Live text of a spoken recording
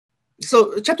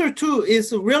So chapter 2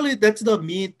 is really, that's the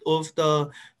meat of the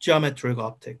geometric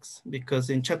optics, because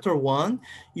in chapter 1,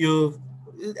 you,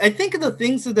 I think the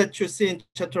things that you see in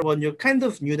chapter 1, you kind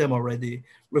of knew them already.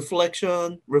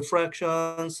 Reflection,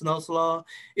 refraction, Snell's law.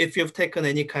 If you've taken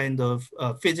any kind of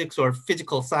physics or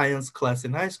physical science class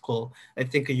in high school, I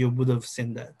think you would have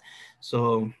seen that.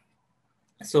 So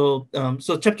so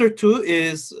chapter 2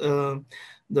 is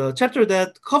the chapter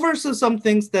that covers some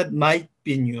things that might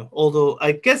be new. Although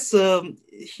I guess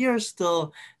here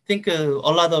still think a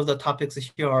lot of the topics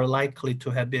here are likely to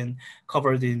have been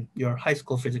covered in your high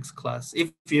school physics class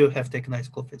if you have taken high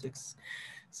school physics.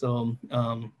 So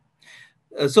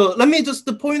so let me just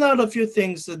point out a few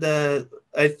things that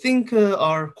I think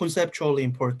are conceptually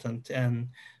important and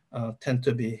tend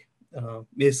to be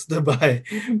missed by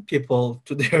people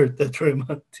to their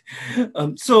detriment.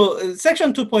 So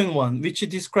section 2.1, which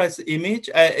describes image,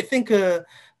 I think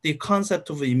the concept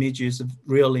of image is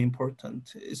really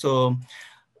important. So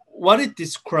what it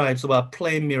describes about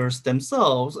plane mirrors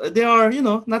themselves, they are,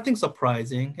 nothing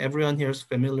surprising. Everyone here is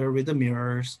familiar with the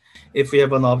mirrors. If we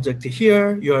have an object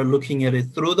here, you are looking at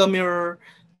it through the mirror.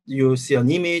 You see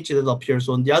an image that appears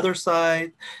on the other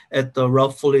side at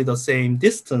roughly the same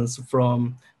distance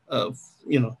from,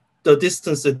 you know, the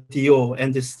distance DO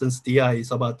and distance DI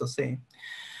is about the same.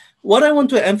 What I want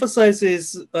to emphasize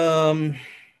is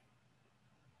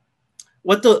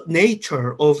what the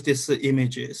nature of this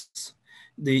image is.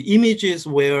 The image is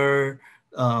where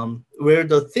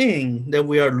the thing that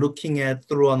we are looking at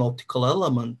through an optical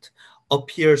element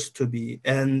appears to be,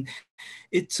 and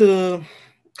it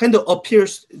kind of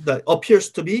appears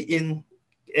to be in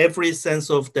every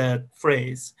sense of that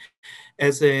phrase.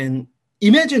 As in,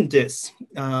 imagine this: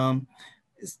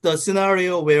 it's the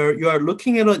scenario where you are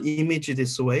looking at an image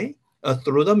this way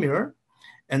through the mirror,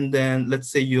 and then let's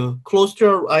say you closed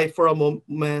your eye for a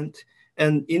moment,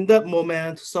 and in that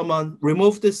moment, someone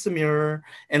removed this mirror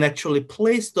and actually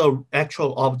placed the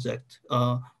actual object,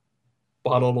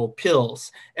 bottle of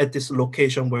pills, at this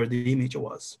location where the image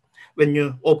was. When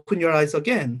you open your eyes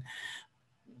again,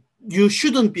 you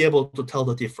shouldn't be able to tell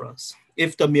the difference.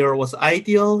 If the mirror was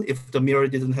ideal, if the mirror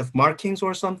didn't have markings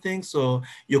or something, so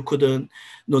you couldn't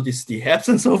notice the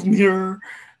absence of mirror,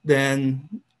 then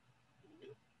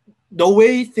the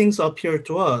way things appear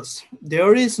to us,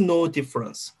 there is no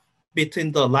difference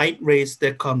between the light rays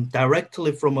that come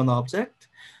directly from an object,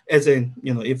 as in,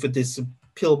 if this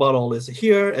pill bottle is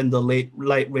here and the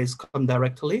light rays come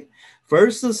directly,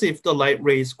 versus if the light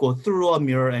rays go through a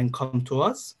mirror and come to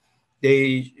us,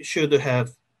 they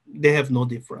have no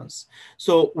difference.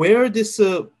 So where this,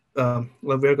 what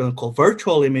we're going to call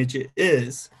virtual image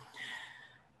is,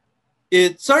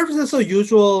 it serves as a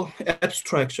usual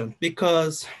abstraction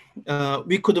because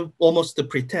we could almost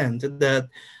pretend that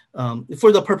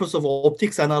for the purpose of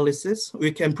optics analysis, we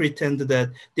can pretend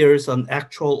that there is an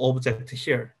actual object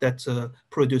here that's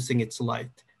producing its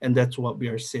light, and that's what we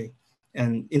are seeing.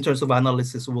 And in terms of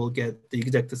analysis, we'll get the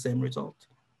exact same result.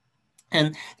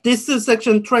 And this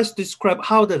section tries to describe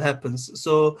how that happens.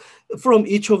 So from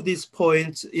each of these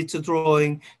points, it's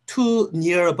drawing two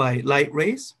nearby light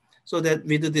rays, so that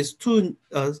with these two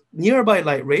nearby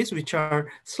light rays, which are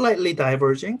slightly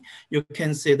diverging, you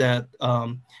can see that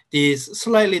these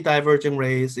slightly diverging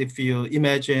rays, if you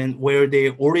imagine where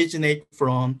they originate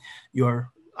from,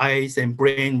 your eyes and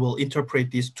brain will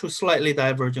interpret these two slightly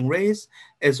diverging rays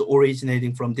as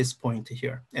originating from this point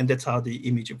here. And that's how the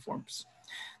image forms.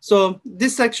 So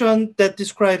this section that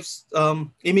describes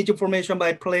image information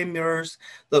by plane mirrors,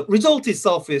 the result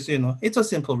itself is, it's a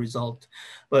simple result,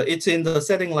 but it's in the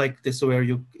setting like this where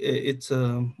it's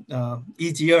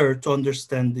easier to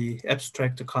understand the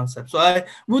abstract concept. So I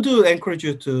would encourage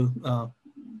you to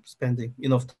spending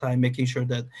enough time making sure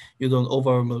that you don't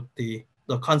overlook the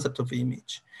concept of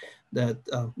image, that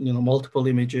multiple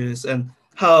images and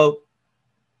how,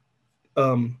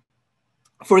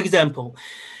 for example,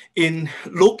 in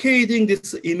locating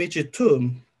this image too,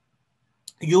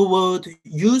 you would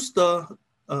use the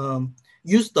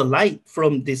light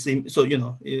from this. So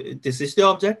this is the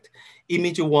object.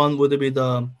 Image one would be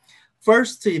the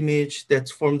first image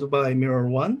that's formed by mirror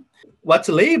one. What's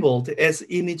labeled as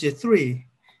image three,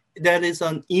 that is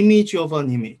an image of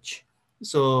an image.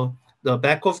 So the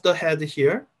back of the head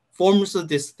here forms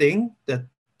this thing that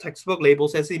textbook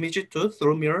labels as image two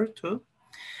through mirror two.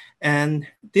 And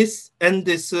this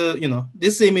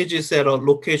this image is at a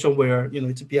location where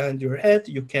it's behind your head,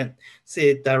 you can't see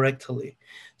it directly.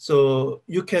 So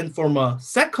you can form a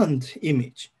second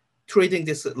image treating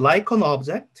this like an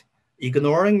object,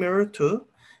 ignoring mirror two.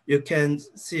 You can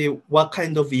see what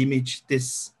kind of image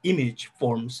this image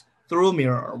forms through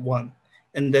mirror one,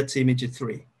 and that's image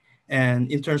three.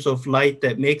 And in terms of light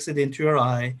that makes it into your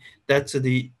eye, that's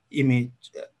the image.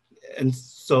 And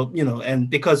so, and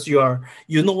because you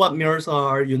know what mirrors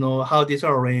are, you know how these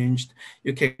are arranged,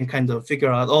 you can kind of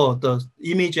figure out, oh, the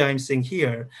image I'm seeing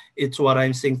here, it's what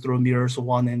I'm seeing through mirrors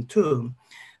 1 and 2.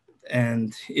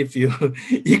 And if you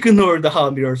ignore the how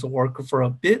mirrors work for a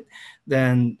bit,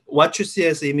 then what you see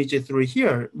as image through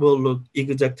here will look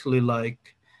exactly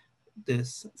like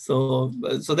this. So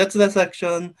that's that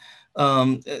section.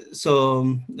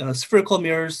 Spherical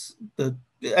mirrors.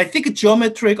 I think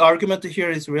geometric argument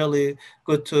here is really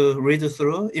good to read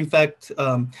through. In fact,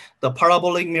 the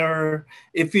parabolic mirror,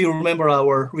 if you remember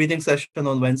our reading session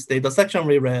on Wednesday, the section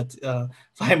we read,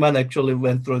 Feynman actually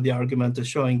went through the argument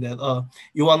showing that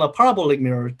you want a parabolic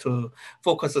mirror to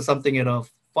focus on something at a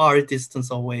far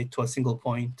distance away to a single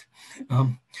point.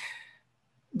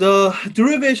 The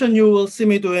derivation you will see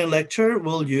me do in lecture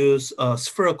will use a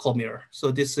spherical mirror.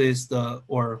 So this is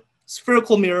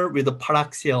spherical mirror with the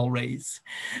paraxial rays.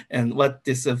 And what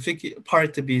this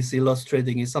part B is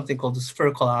illustrating is something called the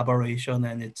spherical aberration,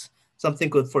 and it's something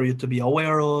good for you to be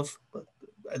aware of, but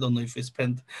I don't know if we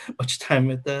spend much time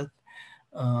with that.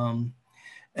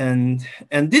 And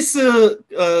this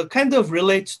kind of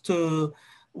relates to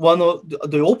one of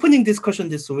the opening discussion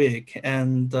this week.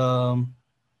 And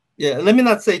yeah, let me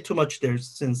not say too much there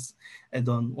since I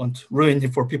don't want to ruin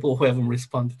it for people who haven't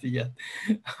responded yet.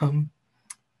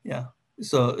 Yeah.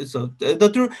 So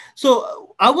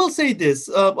I will say this: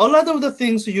 a lot of the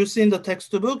things you see in the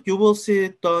textbook, you will see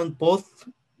it done both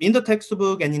in the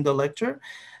textbook and in the lecture.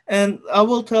 And I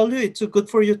will tell you, it's good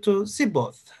for you to see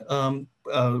both.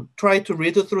 Try to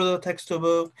read it through the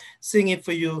textbook, seeing if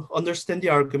you understand the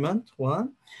argument,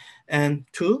 1. And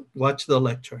 2, watch the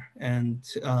lecture. And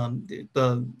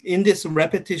in this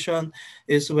repetition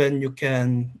is when you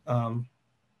can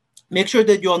make sure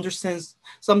that you understand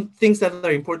some things that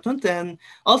are important, and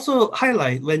also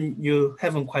highlight when you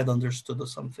haven't quite understood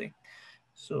something.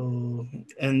 So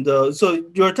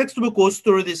your textbook goes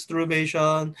through this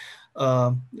derivation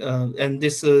and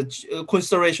this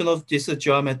consideration of this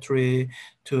geometry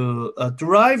to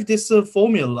derive this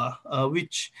formula,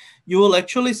 which you will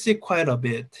actually see quite a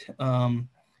bit.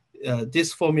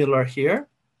 This formula here.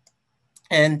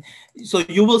 And so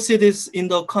you will see this in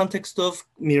the context of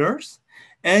mirrors,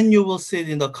 and you will see it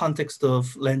in the context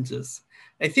of lenses.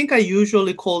 I think I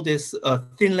usually call this a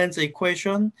thin lens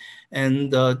equation,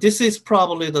 and this is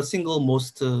probably the single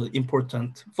most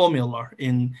important formula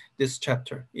in this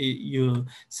chapter. You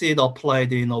see it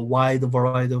applied in a wide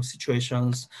variety of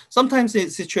situations, sometimes in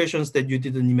situations that you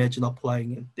didn't imagine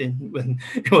applying it in when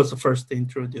it was first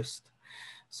introduced.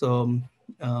 So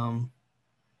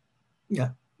yeah,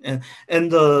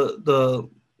 and the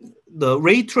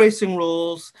ray tracing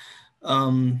rules,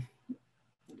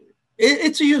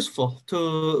 it's useful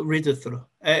to read it through.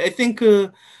 I think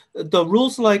the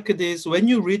rules like this, when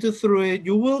you read it through it,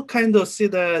 you will kind of see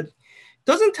that it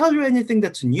doesn't tell you anything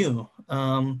that's new,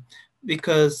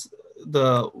 because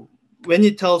when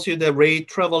it tells you that ray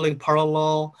traveling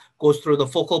parallel goes through the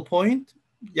focal point,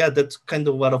 yeah, that's kind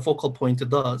of what a focal point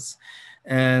does.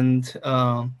 And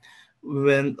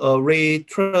when a ray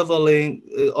traveling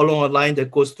along a line that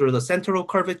goes through the center of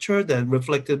curvature, then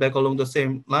reflected back along the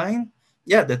same line,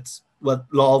 yeah, that's what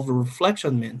law of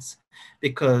reflection means,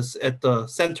 because at the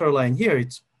center line here,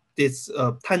 it's this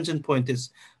tangent point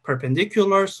is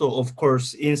perpendicular, so of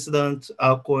course incident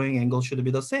outgoing angle should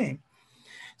be the same.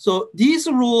 So these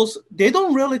rules, they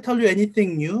don't really tell you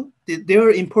anything new. Their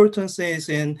importance is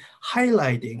in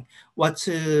highlighting what's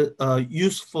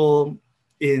useful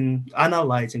in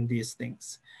analyzing these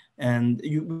things. And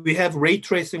we have ray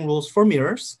tracing rules for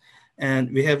mirrors,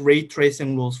 and we have ray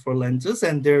tracing rules for lenses,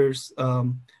 and there's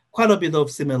quite a bit of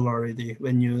similarity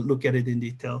when you look at it in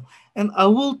detail. And I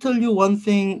will tell you one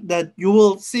thing that you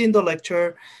will see in the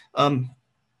lecture.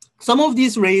 Some of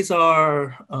these rays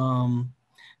are,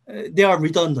 they are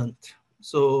redundant.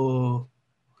 So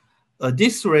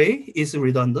this ray is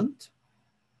redundant,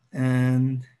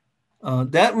 and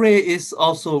that ray is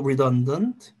also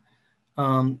redundant.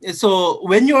 So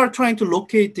when you are trying to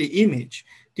locate the image,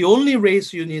 the only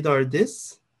rays you need are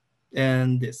this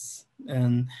and this.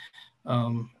 And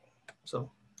so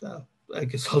I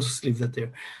guess I'll just leave that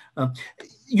there.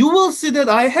 You will see that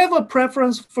I have a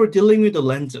preference for dealing with the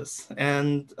lenses.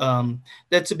 And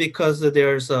that's because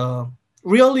there's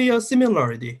really a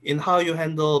similarity in how you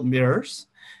handle mirrors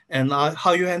and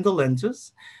how you handle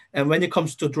lenses. And when it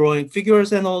comes to drawing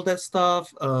figures and all that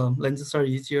stuff, lenses are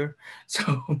easier.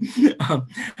 So,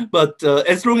 but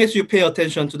as long as you pay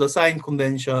attention to the sign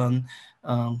convention,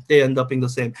 they end up being the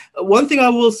same. One thing I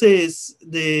will say is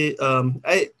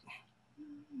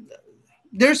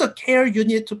there's a care you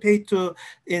need to pay to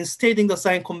in stating the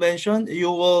sign convention.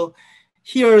 You will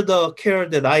hear the care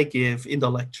that I give in the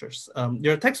lectures.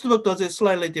 Your textbook does it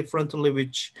slightly differently,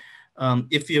 which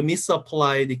if you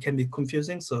misapply it, it can be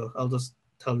confusing. So I'll just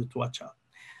tell you to watch out.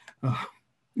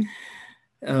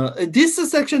 Uh, this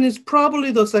section is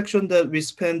probably the section that we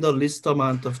spend the least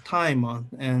amount of time on,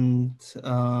 and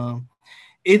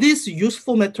it is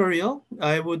useful material.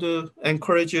 I would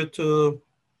encourage you to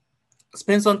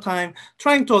spend some time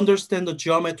trying to understand the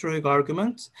geometric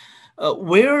arguments.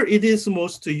 Where it is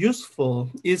most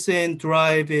useful is in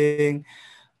deriving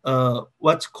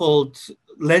what's called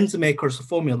lens maker's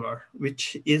formula,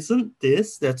 which isn't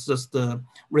this. That's just the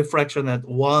refraction at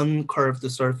one curved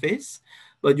surface,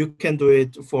 but you can do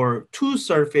it for two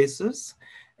surfaces,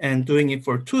 and doing it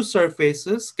for two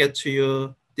surfaces gets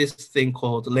you this thing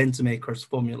called lens maker's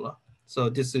formula. So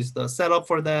this is the setup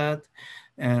for that.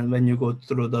 And when you go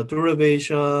through the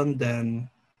derivation, then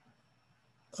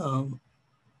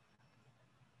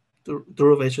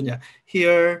derivation, yeah,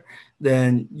 here,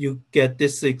 then you get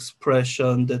this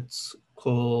expression that's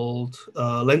called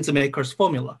lens maker's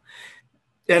formula.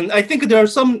 And I think there are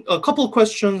a couple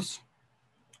questions,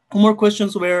 more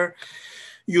questions where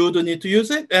you do need to use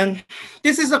it. And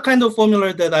this is a kind of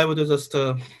formula that I would just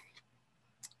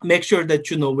make sure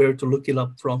that you know where to look it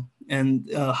up from and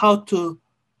how to,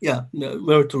 yeah,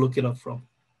 where to look it up from.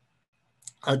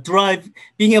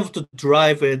 Being able to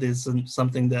drive it is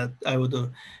something that I would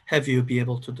have you be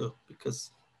able to do,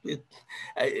 because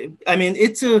I mean,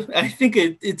 I think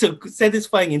it's a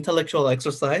satisfying intellectual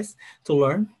exercise to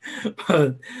learn,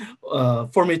 but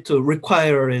for me to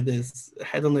require it is,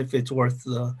 I don't know if it's worth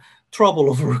the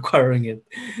trouble of requiring it.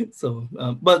 So,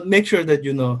 but make sure that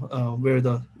you know where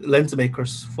the lens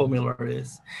maker's formula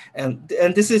is. And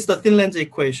this is the thin lens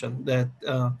equation that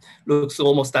looks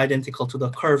almost identical to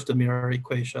the curved mirror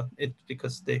equation,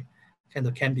 because they kind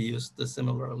of can be used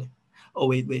similarly. Oh,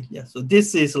 wait, yeah. So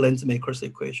this is lens maker's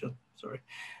equation, sorry.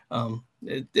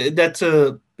 That's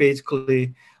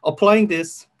basically applying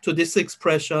this to this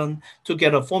expression to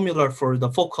get a formula for the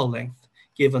focal length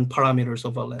given parameters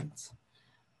of a lens.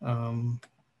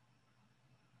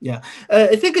 Yeah,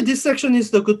 I think this section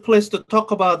is the good place to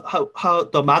talk about how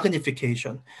the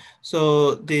magnification.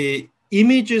 So the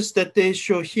images that they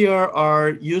show here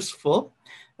are useful.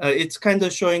 It's kind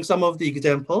of showing some of the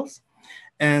examples.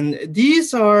 And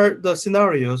these are the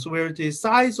scenarios where the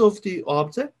size of the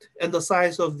object and the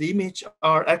size of the image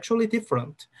are actually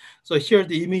different. So here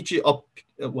the image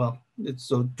well,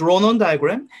 it's a drawn on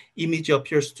diagram, image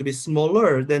appears to be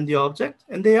smaller than the object,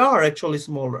 and they are actually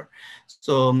smaller.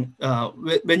 So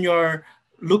when you're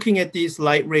looking at these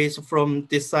light rays from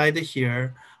this side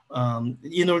here,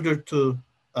 in order to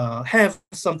have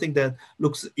something that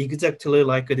looks exactly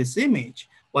like this image,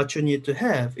 what you need to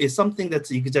have is something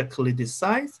that's exactly this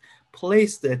size,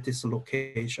 placed at this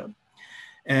location.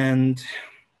 And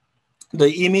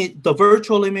the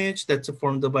virtual image that's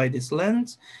formed by this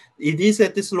lens, it is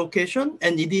at this location,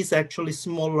 and it is actually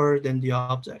smaller than the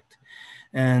object.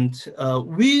 And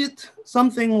with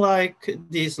something like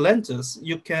these lenses,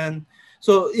 you can,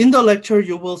 so in the lecture,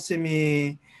 you will see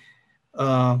me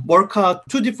work out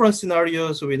two different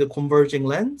scenarios with a converging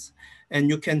lens, and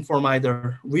you can form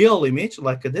either real image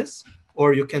like this,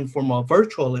 or you can form a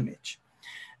virtual image.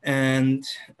 And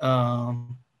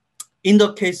in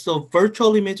the case of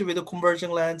virtual image with a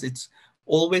converging lens, it's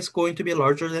always going to be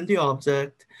larger than the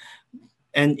object.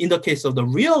 And in the case of the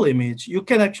real image, you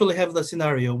can actually have the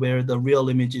scenario where the real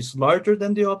image is larger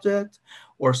than the object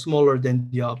or smaller than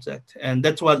the object. And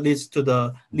that's what leads to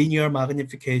the linear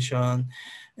magnification.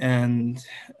 And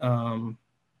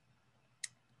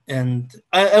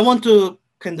I want to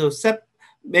kind of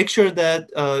make sure that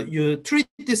you treat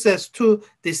this as two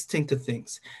distinct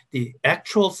things. The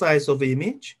actual size of the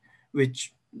image,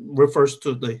 which refers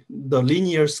to the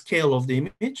linear scale of the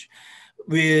image,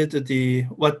 with the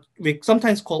what we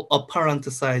sometimes call apparent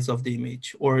size of the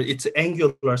image, or its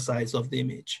angular size of the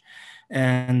image.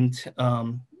 And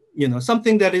you know,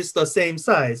 something that is the same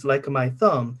size, like my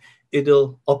thumb,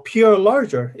 it'll appear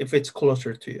larger if it's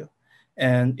closer to you,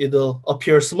 and it'll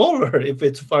appear smaller if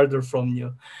it's farther from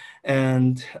you.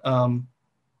 And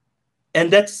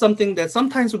that's something that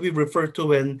sometimes we refer to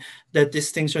when that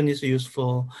distinction is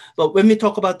useful. But when we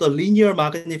talk about the linear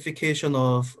magnification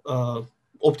of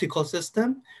optical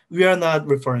system, we are not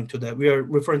referring to that. We are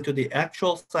referring to the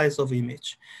actual size of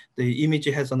image. The image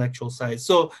has an actual size.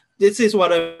 So this is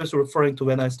what I was referring to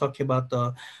when I was talking about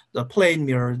the plane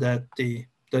mirror, that the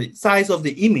size of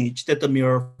the image that the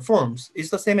mirror forms is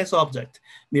the same as object.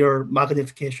 Mirror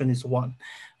magnification is 1.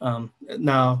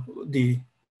 Now, the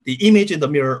the image in the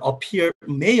mirror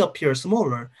may appear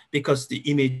smaller because the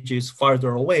image is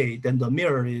farther away than the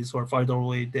mirror is, or farther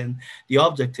away than the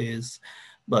object is,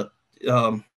 but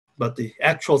but the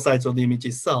actual size of the image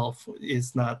itself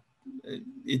is not.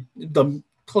 The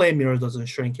plane mirror doesn't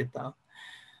shrink it down.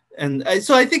 And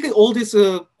so I think all this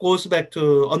goes back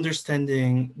to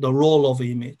understanding the role of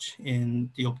image in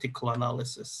the optical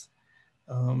analysis.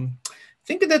 I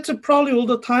think that's probably all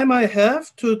the time I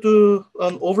have to do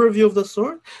an overview of the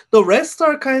sort. The rest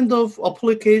are kind of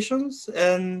applications,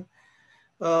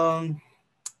 um,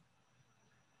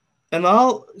 and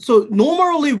so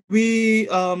normally we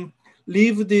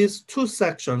leave these two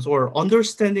sections, or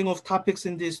understanding of topics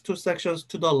in these two sections,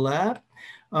 to the lab.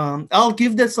 I'll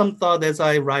give that some thought as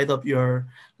I write up your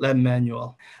lab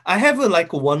manual. I have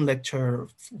like one lecture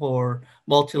for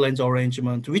multi-lens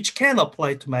arrangement, which can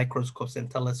apply to microscopes and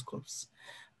telescopes.